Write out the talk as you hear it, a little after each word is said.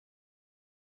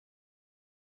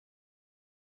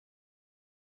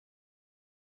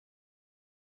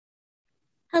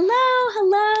Hello,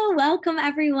 hello. Welcome,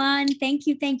 everyone. Thank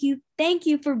you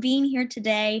for being here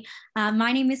today.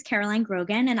 My name is Caroline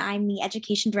Grogan, and I'm the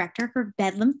Education Director for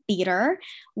Bedlam Theater.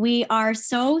 We are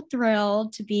so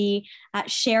thrilled to be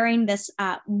sharing this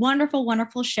wonderful,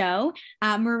 wonderful show.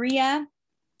 Maria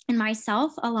and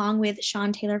myself, along with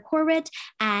Shaun Taylor-Corbett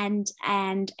and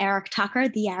Eric Tucker,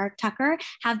 Eric Tucker,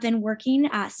 have been working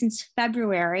since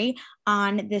February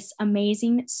on this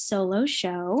amazing solo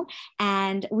show.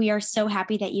 And we are so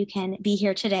happy that you can be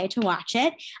here today to watch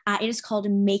it. It is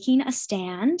called Making a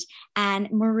Stand.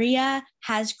 And Maria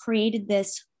has created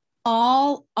this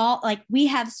we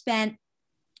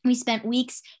spent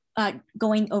weeks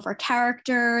going over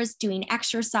characters, doing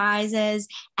exercises,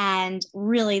 and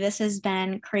really this has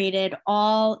been created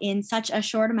all in such a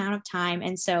short amount of time.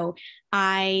 And so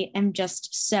I am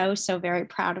just so very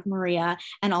proud of Maria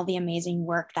and all the amazing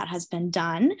work that has been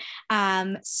done.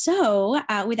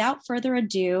 Without further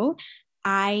ado,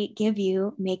 I give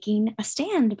you Making a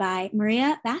Stand by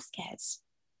Maria Vazquez.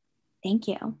 Thank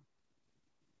you.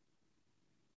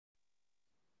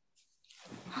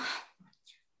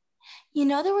 You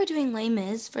know that we're doing Les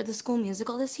Mis for the school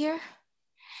musical this year?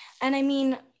 And I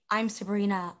mean, I'm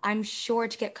Sabrina. I'm sure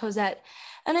to get Cosette.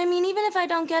 And I mean, even if I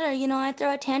don't get her, I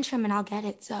throw a tantrum and I'll get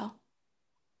it, so.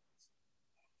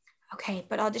 Okay,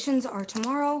 but auditions are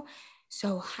tomorrow,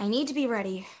 so I need to be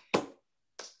ready. All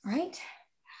right,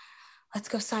 let's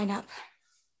go sign up.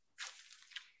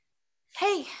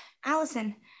 Hey,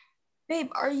 Allison. Babe,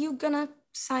 are you gonna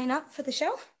sign up for the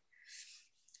show?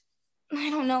 I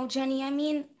don't know, Jenny.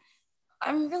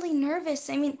 I'm really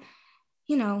nervous. I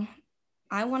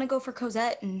want to go for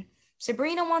Cosette, and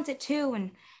Sabrina wants it too, and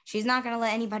she's not going to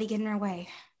let anybody get in her way.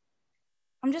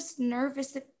 I'm just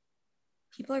nervous that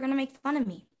people are going to make fun of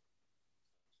me.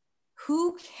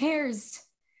 Who cares?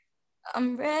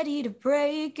 I'm ready to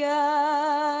break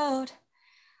out.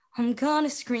 I'm gonna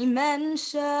scream and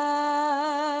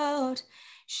shout,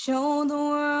 show the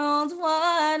world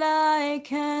what I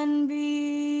can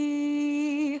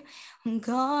be. I'm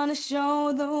gonna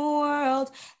show the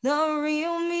world the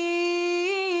real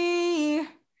me.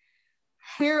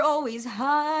 We're always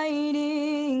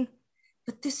hiding,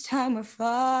 but this time we're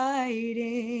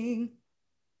fighting.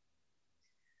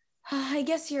 I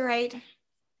guess you're right.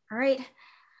 All right,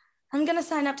 I'm gonna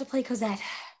sign up to play Cosette.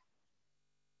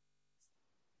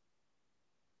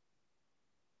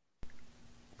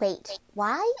 Wait,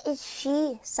 why is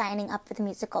she signing up for the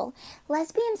musical?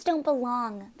 Lesbians don't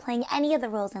belong playing any of the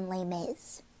roles in Les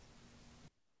Mis.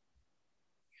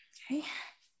 Okay.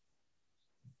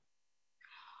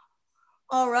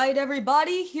 All right,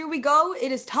 everybody, here we go.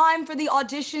 It is time for the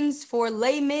auditions for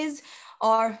Les Mis,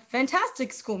 our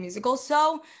fantastic school musical.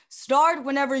 So start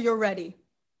whenever you're ready.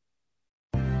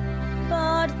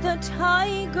 But the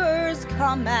tigers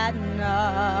come at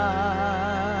night,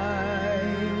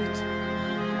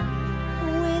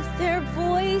 with their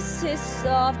voices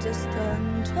soft as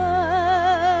thunder,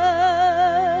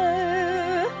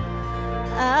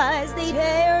 as they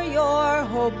tear your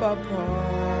hope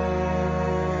apart,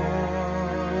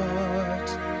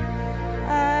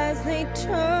 as they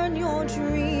turn your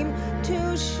dream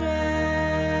to shame.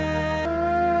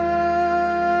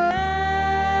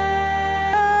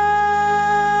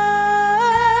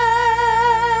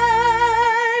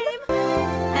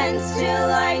 And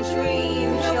still I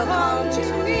dream she'll come to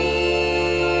me,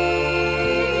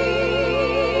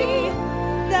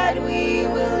 that we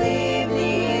will live the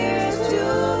years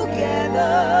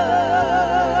together.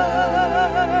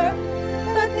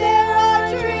 But there are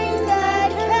dreams that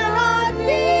cannot be,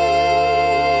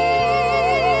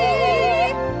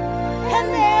 and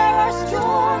there are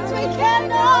storms we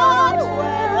cannot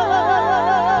weather.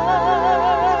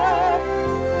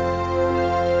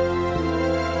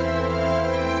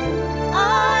 I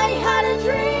had a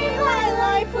dream my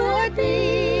life would be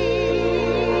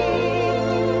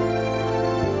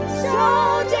so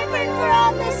different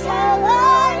from this hell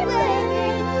I'm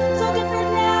living, so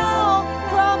different now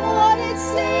from what it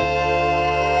seemed.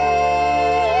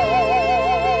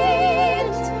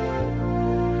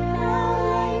 Now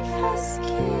life has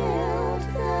killed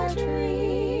the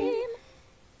dream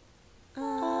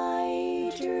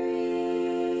I dreamed.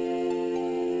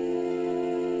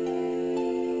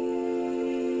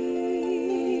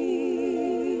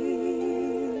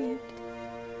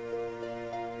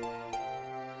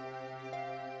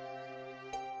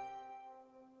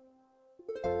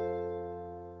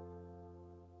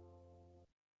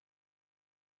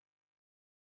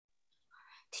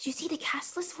 Did you see the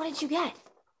cast list? What did you get?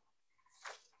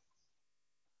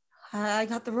 I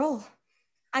got the role.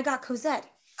 I got Cosette.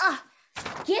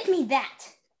 Give me that.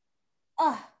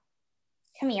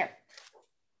 Come here.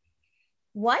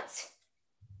 What?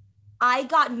 I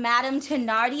got Madame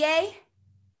Thénardier?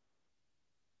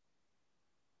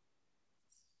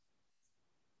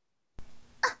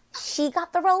 She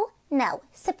got the role? No,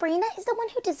 Sabrina is the one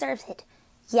who deserves it.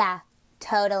 Yeah,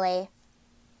 totally.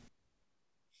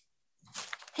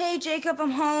 Hey, Jacob,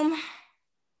 I'm home.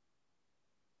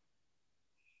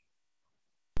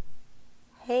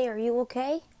 Hey, are you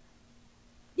okay?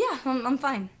 Yeah, I'm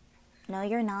fine. No,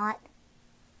 you're not.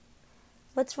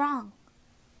 What's wrong?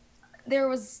 There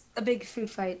was a big food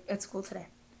fight at school today.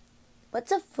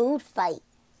 What's a food fight?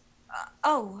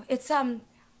 It's, well,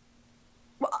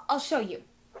 I'll show you.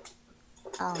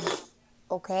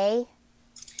 Okay.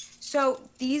 So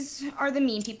these are the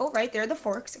mean people, right? They're the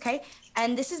forks, okay?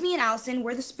 And this is me and Allison.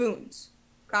 We're the spoons.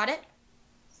 Got it?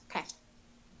 Okay.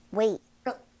 Wait,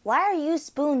 Go. why are you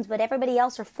spoons but everybody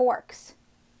else are forks?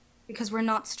 Because we're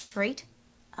not straight.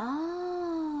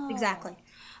 Oh. Exactly.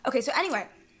 Okay, so anyway,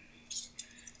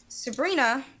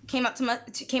 Sabrina came up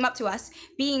to us,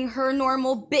 being her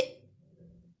normal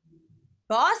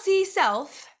bossy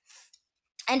self,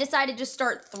 and decided to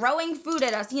start throwing food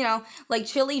at us, like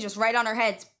chili just right on our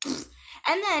heads.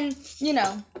 And then,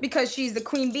 because she's the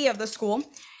queen bee of the school,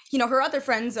 her other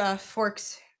friends,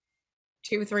 Forks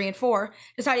 2, 3, and 4,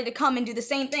 decided to come and do the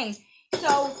same thing.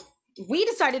 So we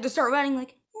decided to start running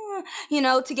like,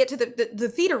 to get to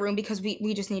the theater room because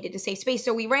we just needed to save space.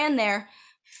 So we ran there.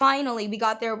 Finally, we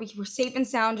got there. We were safe and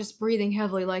sound, just breathing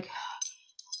heavily, like,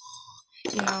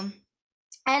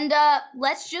 And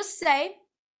let's just say,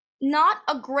 not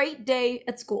a great day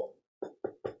at school.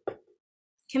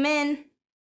 Come in.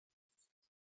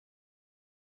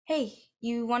 Hey,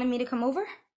 you wanted me to come over?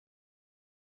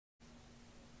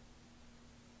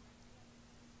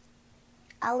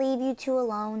 I'll leave you two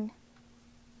alone.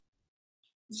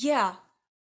 Yeah.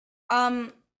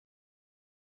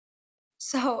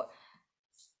 So,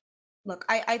 look,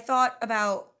 I thought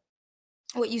about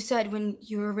what you said when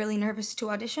you were really nervous to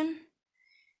audition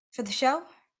for the show.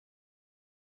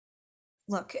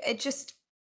 Look,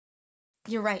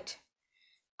 you're right.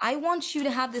 I want you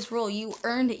to have this role. You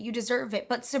earned it. You deserve it.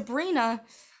 But Sabrina,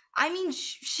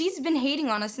 she's been hating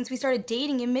on us since we started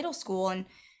dating in middle school, and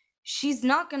she's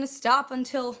not gonna stop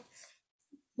until,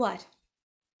 what?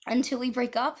 Until we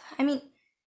break up?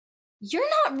 You're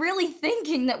not really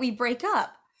thinking that we break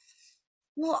up.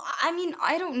 Well,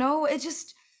 I don't know.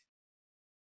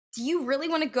 Do you really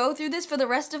want to go through this for the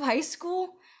rest of high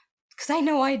school? Because I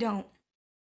know I don't.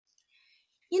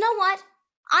 You know what?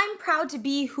 I'm proud to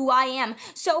be who I am,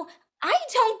 so I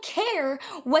don't care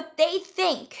what they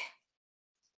think.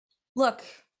 Look,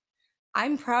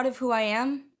 I'm proud of who I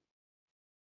am,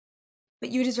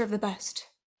 but you deserve the best,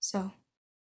 so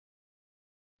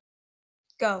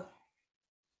go.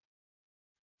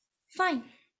 Fine.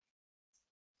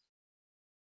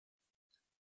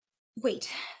 Wait.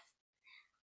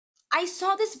 I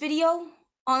saw this video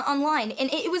online,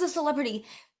 and it was a celebrity,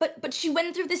 but she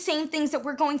went through the same things that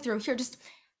we're going through. Here, just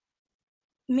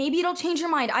maybe it'll change your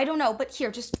mind. I don't know, but here,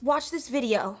 just watch this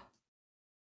video.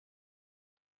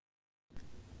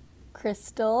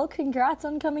 Crystal, congrats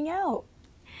on coming out.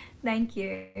 Thank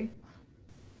you.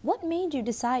 What made you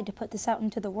decide to put this out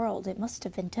into the world? It must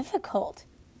have been difficult.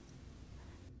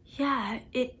 Yeah,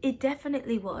 it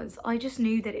definitely was. I just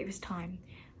knew that it was time.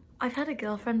 I've had a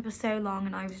girlfriend for so long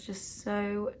and I was just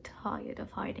so tired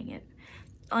of hiding it.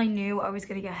 I knew I was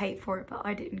going to get hate for it, but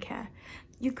I didn't care.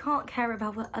 You can't care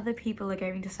about what other people are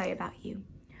going to say about you.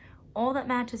 All that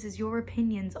matters is your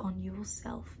opinions on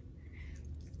yourself.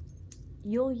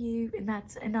 You're you, and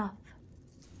that's enough.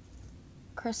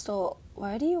 Crystal,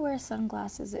 why do you wear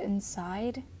sunglasses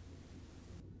inside?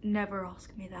 Never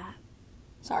ask me that.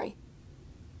 Sorry.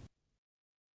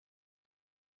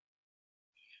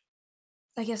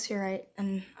 I guess you're right,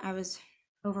 and I was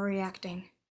overreacting.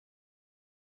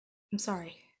 I'm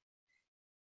sorry.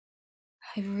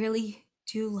 I really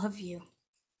do love you.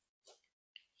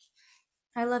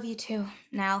 I love you too.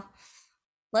 Now,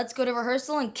 let's go to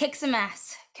rehearsal and kick some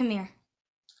ass. Come here.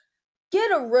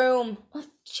 Get a room. Oh,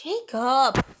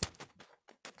 Jacob.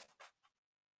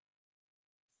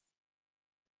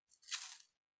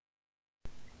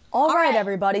 All right,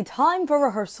 everybody, time for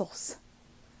rehearsals.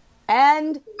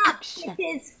 And action.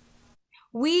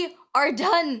 We are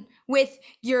done with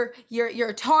your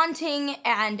taunting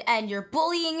and your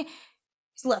bullying.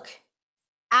 Look,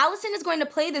 Allison is going to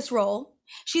play this role.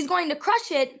 She's going to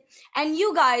crush it, and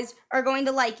you guys are going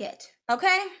to like it,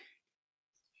 okay?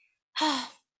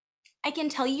 I can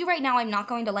tell you right now I'm not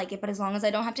going to like it, but as long as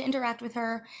I don't have to interact with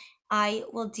her, I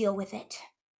will deal with it.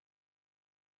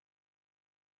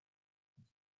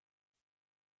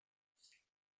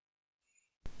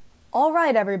 All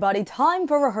right, everybody, time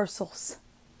for rehearsals.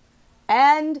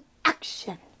 And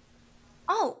action.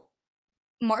 Oh,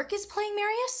 Mark is playing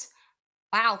Marius?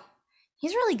 Wow,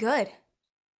 he's really good.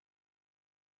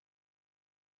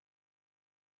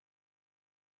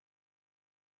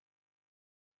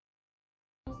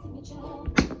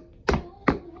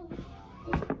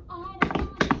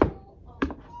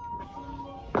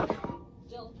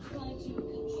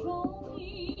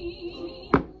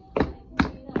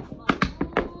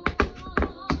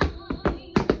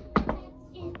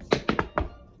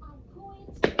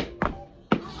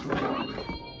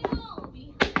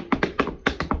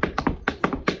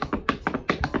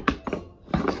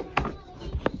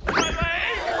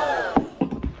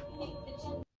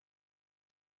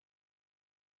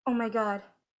 Oh my God.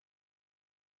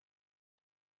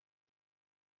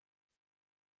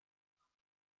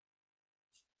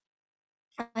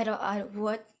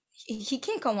 What? He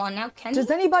can't go on now, can he? Does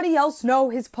anybody else know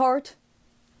his part?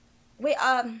 Wait,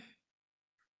 I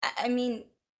mean,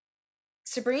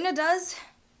 Sabrina does?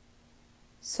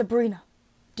 Sabrina,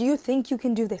 do you think you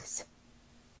can do this?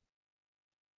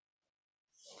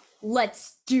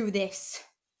 Let's do this.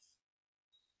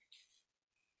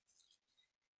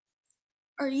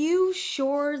 Are you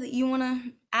sure that you want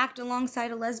to act alongside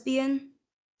a lesbian?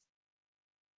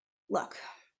 Look,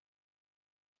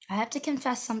 I have to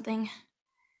confess something.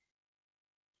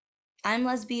 I'm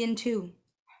lesbian too.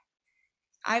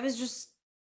 I was just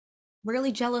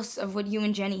really jealous of what you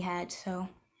and Jenny had, so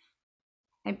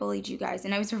I bullied you guys,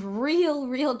 and I was a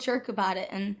real jerk about it,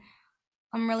 and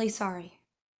I'm really sorry.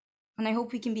 And I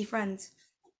hope we can be friends.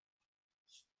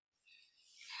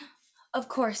 Of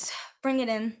course, bring it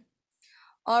in.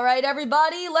 All right,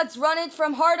 everybody, let's run it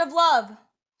from Heart of Love.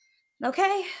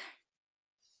 Okay?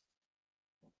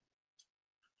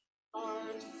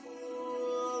 Heart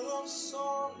full of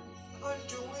song, I'm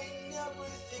doing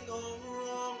everything all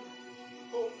wrong.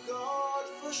 Oh God,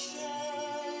 for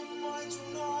shame, I do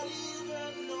not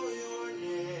even know your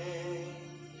name.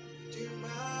 Dear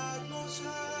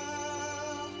mademoiselle,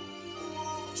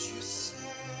 won't you say,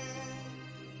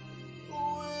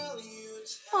 will you A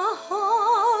tell?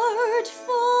 heart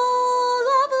full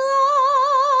of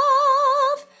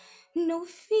love, no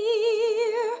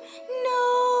fear, no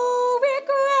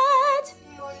regret,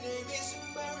 My name is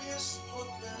Marius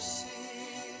Potmercy.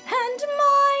 and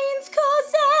mine's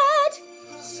Cosette.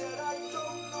 Said I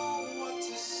don't know what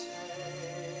to say.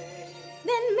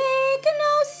 Then make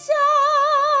no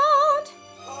sound.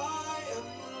 I am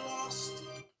lost.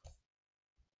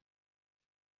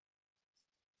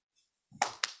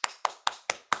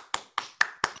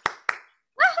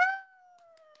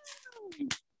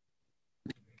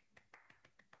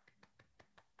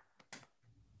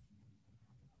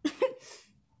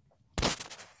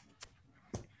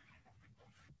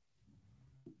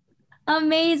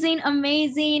 Amazing,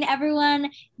 amazing.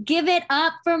 Everyone, give it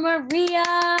up for Maria.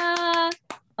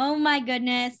 Oh my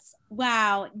goodness.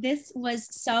 Wow, this was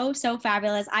so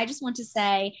fabulous. I just want to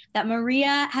say that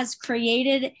Maria has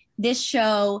created this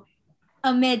show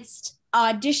amidst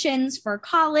auditions for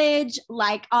college,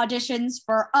 like auditions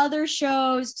for other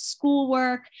shows,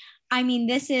 schoolwork. I mean,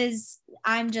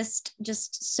 I'm just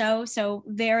so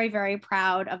very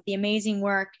proud of the amazing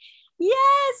work.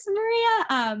 Yes,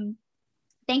 Maria.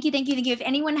 Thank you. If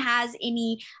anyone has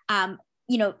any,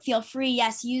 feel free,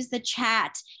 yes, use the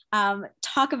chat,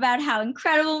 talk about how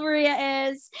incredible Maria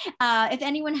is. If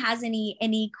anyone has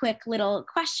any quick little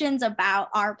questions about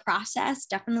our process,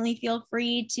 definitely feel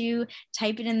free to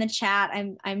type it in the chat.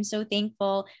 I'm so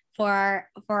thankful for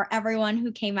everyone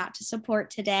who came out to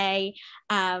support today.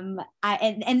 I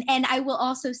will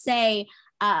also say,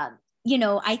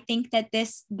 I think that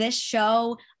this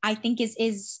show, I think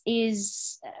is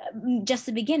just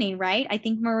the beginning, right? I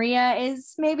think Maria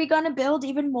is maybe going to build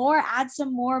even more, add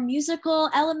some more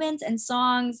musical elements and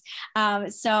songs.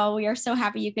 So we are so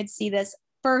happy you could see this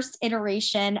first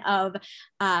iteration of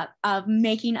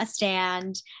making a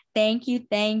stand. Thank you.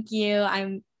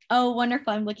 Oh,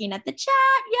 wonderful. I'm looking at the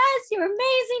chat. Yes, you're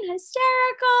amazing,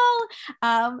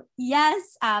 hysterical.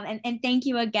 Yes. And thank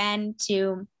you again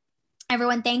to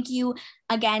everyone. Thank you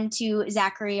again to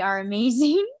Zachary, our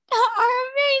amazing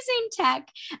tech.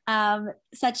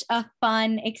 Such a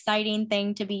fun, exciting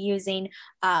thing to be using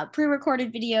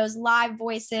pre-recorded videos, live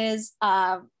voices,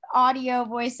 audio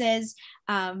voices.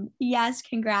 Yes,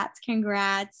 congrats.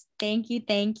 Thank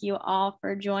you all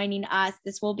for joining us.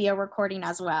 This will be a recording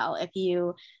as well if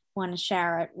you want to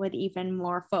share it with even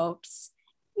more folks.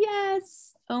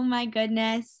 Yes. Oh my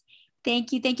goodness.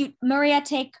 Thank you. Maria,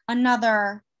 take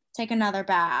another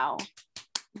bow.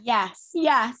 Yes,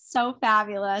 so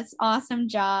fabulous. Awesome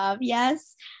job.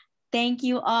 Yes. Thank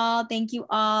you all. Thank you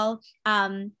all.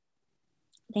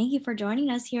 Thank you for joining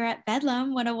us here at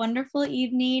Bedlam. What a wonderful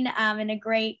evening and a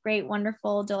great,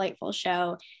 wonderful, delightful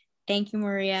show. Thank you,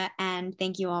 Maria, and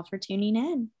thank you all for tuning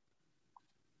in.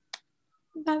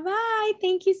 Bye-bye.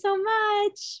 Thank you so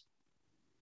much.